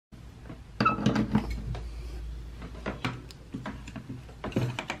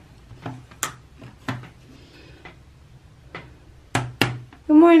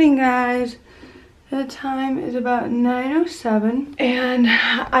morning, guys. The time is about 9:07 and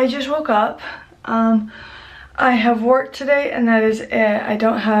I just woke up. I have work today and that is it. I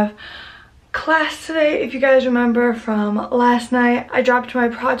don't have class today. If you guys remember from last night, I dropped my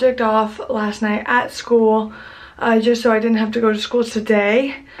project off last night at school just so I didn't have to go to school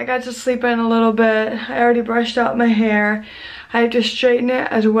today. I got to sleep in a little bit. I already brushed out my hair. I have to straighten it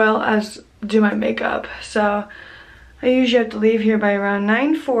as well as do my makeup. So I usually have to leave here by around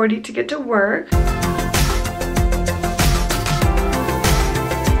 9:40 to get to work.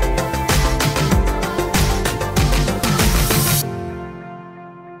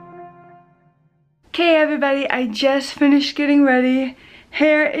 Okay everybody, I just finished getting ready.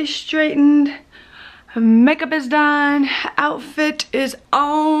 Hair is straightened, makeup is done, outfit is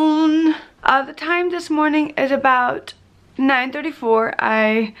on. The time this morning is about 9:34.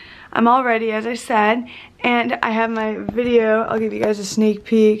 I'm all ready, as I said, and I have my video. I'll give you guys a sneak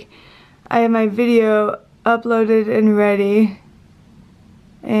peek. I have my video uploaded and ready,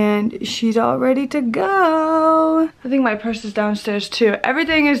 and she's all ready to go. I think my purse is downstairs too.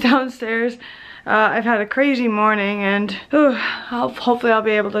 Everything is downstairs. I've had a crazy morning, and hopefully I'll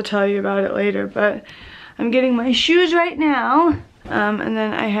be able to tell you about it later, but I'm getting my shoes right now. And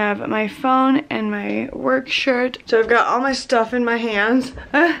then I have my phone and my work shirt. So I've got all my stuff in my hands.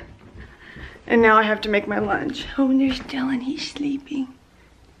 And now I have to make my lunch. Oh, and there's Dylan, he's sleeping.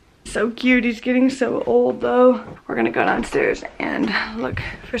 So cute, he's getting so old though. We're gonna go downstairs and look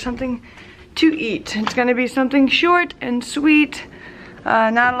for something to eat. It's gonna be something short and sweet.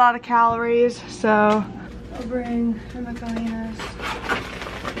 Not a lot of calories, so I'll bring the Macalenas.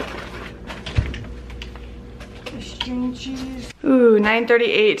 String cheese. Ooh,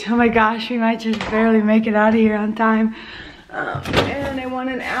 9:38. Oh my gosh, we might just barely make it out of here on time. And I want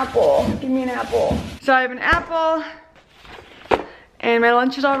an apple. Give me an apple. So I have an apple, and my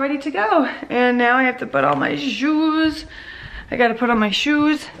lunch is all ready to go. And now I have to put on my shoes. I gotta put on my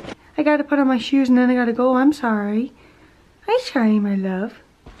shoes. I gotta put on my shoes and then I gotta go. I'm sorry. I'm sorry, my love.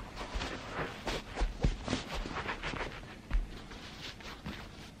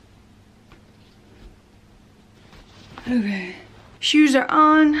 Okay, shoes are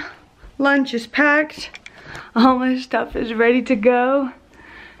on, lunch is packed, all my stuff is ready to go,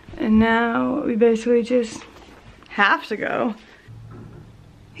 and now we basically just have to go.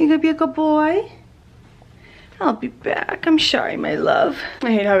 You gonna be a good boy? I'll be back. I'm sorry, my love.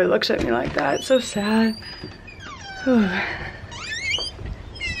 I hate how he looks at me like that. It's so sad.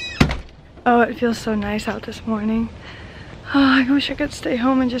 Oh, it feels so nice out this morning. Oh, I wish I could stay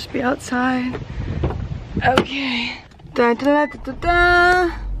home and just be outside. Okay. Da, da, da, da,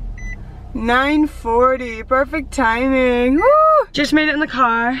 da. 9:40, perfect timing. Woo! Just made it in the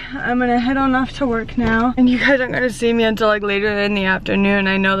car. I'm gonna head on off to work now. And you guys aren't gonna see me until like later in the afternoon.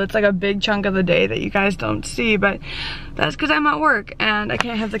 I know that's like a big chunk of the day that you guys don't see, but that's because I'm at work and I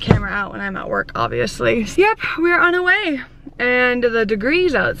can't have the camera out when I'm at work, obviously. Yep, we're on our way. And the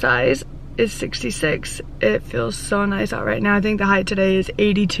degrees outside is 66. It feels so nice out right now. I think the high today is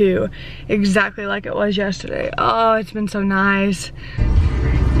 82, exactly like it was yesterday. Oh, it's been so nice.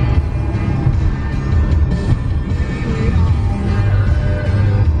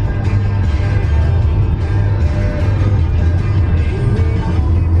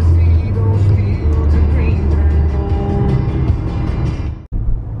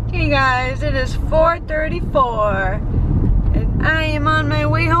 Hey guys, it is 4:34. I am on my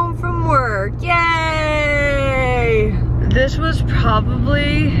way home from work. Yay! This was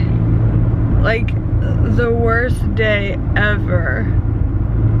probably like the worst day ever.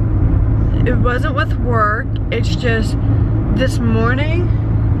 It wasn't with work, it's just this morning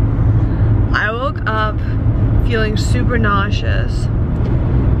I woke up feeling super nauseous,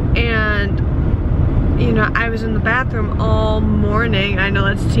 and you know, I was in the bathroom all morning. I know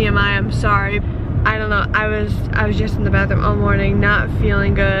that's TMI, I'm sorry. I don't know, I was just in the bathroom all morning, not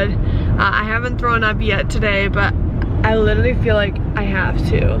feeling good. I haven't thrown up yet today, but I literally feel like I have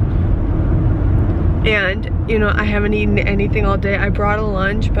to. And, you know, I haven't eaten anything all day. I brought a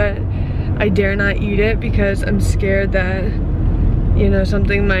lunch, but I dare not eat it because I'm scared that, you know,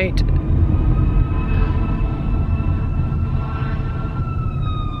 something might...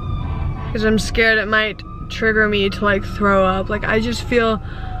 Because I'm scared it might trigger me to like throw up. Like I just feel...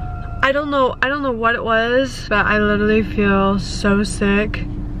 I don't know what it was, but I literally feel so sick.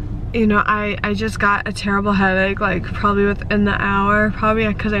 You know, I just got a terrible headache, like probably within the hour, probably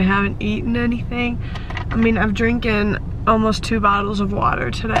because I haven't eaten anything. I mean, I've drinking almost 2 bottles of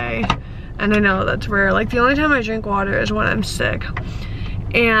water today, and I know that's rare. Like the only time I drink water is when I'm sick.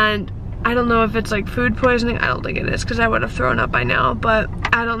 And I don't know if it's like food poisoning. I don't think it is because I would have thrown up by now, but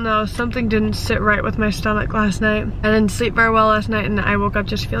I don't know. Something didn't sit right with my stomach last night. I didn't sleep very well last night and I woke up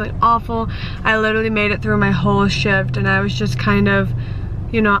just feeling awful. I literally made it through my whole shift and I was just kind of,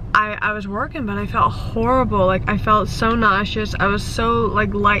 you know, I was working, but I felt horrible. Like, I felt so nauseous. I was so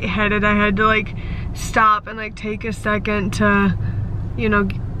like lightheaded. I had to like stop and like take a second to, you know,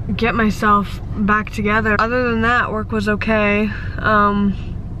 get myself back together. Other than that, work was okay.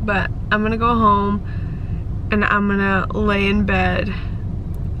 But I'm gonna go home and I'm gonna lay in bed.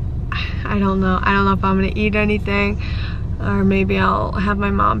 I don't know if I'm gonna eat anything, or maybe I'll have my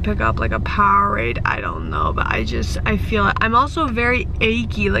mom pick up like a Powerade. I don't know, but I feel it. I'm also very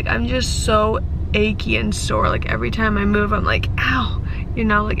achy. Like, I'm just so achy and sore. Like, every time I move, I'm like, ow, you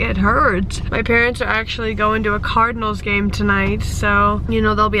know, like it hurts. My parents are actually going to a Cardinals game tonight, so, you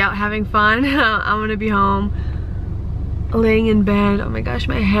know, they'll be out having fun. I'm gonna be home, laying in bed. Oh my gosh,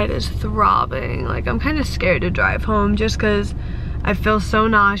 my head is throbbing. Like, I'm kind of scared to drive home just because I feel so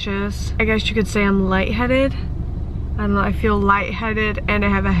nauseous. I guess you could say I'm lightheaded. I don't know, I feel lightheaded and I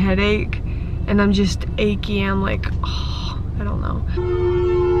have a headache and I'm just achy. I'm like, oh, I don't know.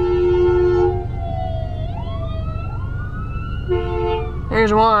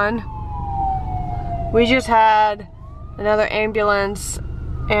 There's one. We just had another ambulance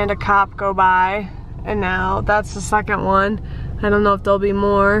and a cop go by, and now that's the second one. I don't know if there'll be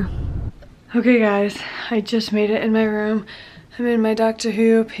more. Okay guys, I just made it in my room. I'm in my Doctor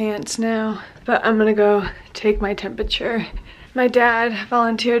Who pants now, but I'm gonna go take my temperature. My dad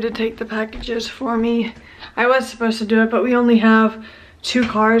volunteered to take the packages for me. I was supposed to do it, but we only have 2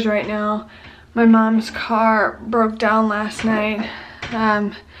 cars right now. My mom's car broke down last night.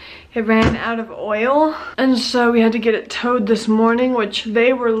 It ran out of oil, and so we had to get it towed this morning, which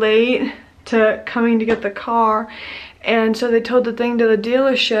they were late to coming to get the car, and so they towed the thing to the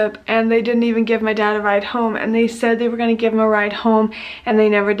dealership and they didn't even give my dad a ride home, and they said they were going to give him a ride home and they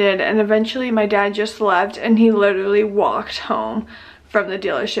never did. And eventually my dad just left and he literally walked home from the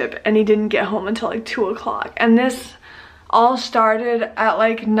dealership and he didn't get home until like 2 o'clock, and this all started at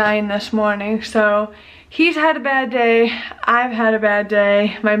like 9 this morning. So he's had a bad day, I've had a bad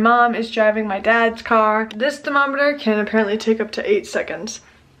day. My mom is driving my dad's car. This thermometer can apparently take up to 8 seconds.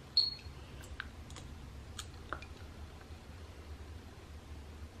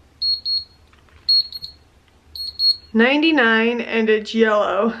 $99 and it's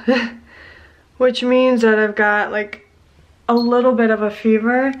yellow, which means that I've got like a little bit of a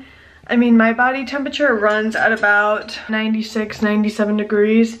fever. I mean, my body temperature runs at about 96, 97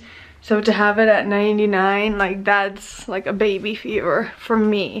 degrees. So to have it at 99, like that's like a baby fever for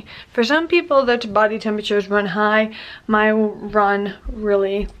me. For some people, their body temperatures run high. Mine run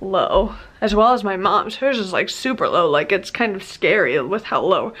really low, as well as my mom's. Hers is like super low. Like, it's kind of scary with how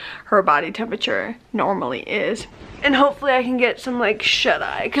low her body temperature normally is. And hopefully I can get some like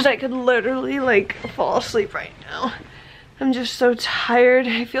shut-eye, because I could literally like fall asleep right now. I'm just so tired.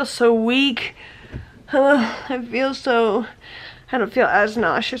 I feel so weak. I don't feel as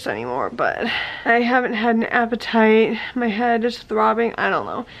nauseous anymore, but I haven't had an appetite. My head is throbbing. I don't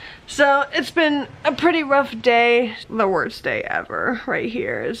know. So it's been a pretty rough day. The worst day ever right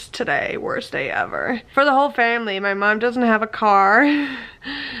here is today. Worst day ever. For the whole family. My mom doesn't have a car.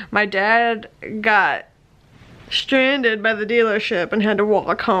 My dad got stranded by the dealership and had to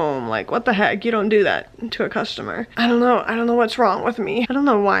walk home. Like, what the heck? You don't do that to a customer. I don't know what's wrong with me. I don't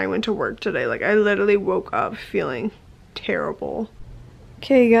know why I went to work today. Like, I literally woke up feeling terrible.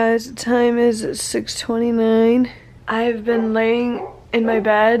 Okay guys, the time is 6:29. I've been laying in my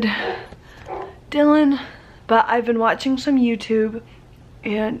bed, Dylan, but I've been watching some YouTube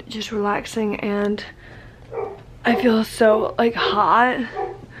and just relaxing, and I feel so like hot.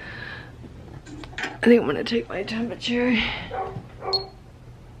 I think I'm gonna take my temperature.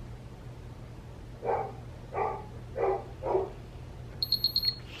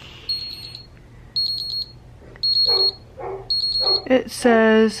 It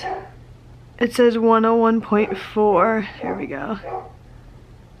says 101.4. Here we go.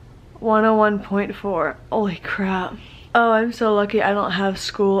 101.4. Holy crap. Oh, I'm so lucky I don't have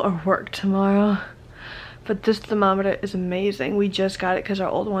school or work tomorrow. But this thermometer is amazing. We just got it because our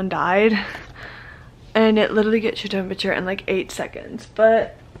old one died. And it literally gets your temperature in like 8 seconds.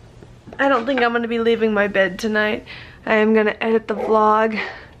 But I don't think I'm gonna be leaving my bed tonight. I am gonna edit the vlog.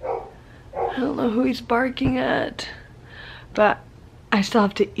 I don't know who he's barking at, but I still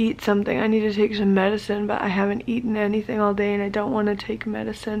have to eat something. I need to take some medicine, but I haven't eaten anything all day and I don't want to take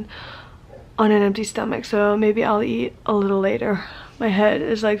medicine on an empty stomach, so maybe I'll eat a little later. My head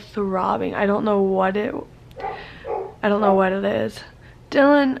is like throbbing. I don't know what it is.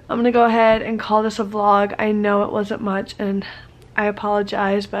 Dylan, I'm gonna go ahead and call this a vlog. I know it wasn't much and I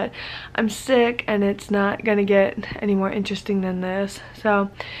apologize, but I'm sick and it's not gonna get any more interesting than this. So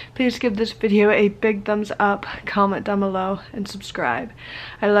please give this video a big thumbs up, comment down below, and subscribe.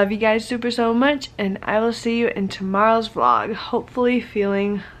 I love you guys so much, and I will see you in tomorrow's vlog, hopefully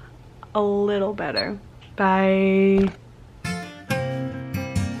feeling a little better. Bye.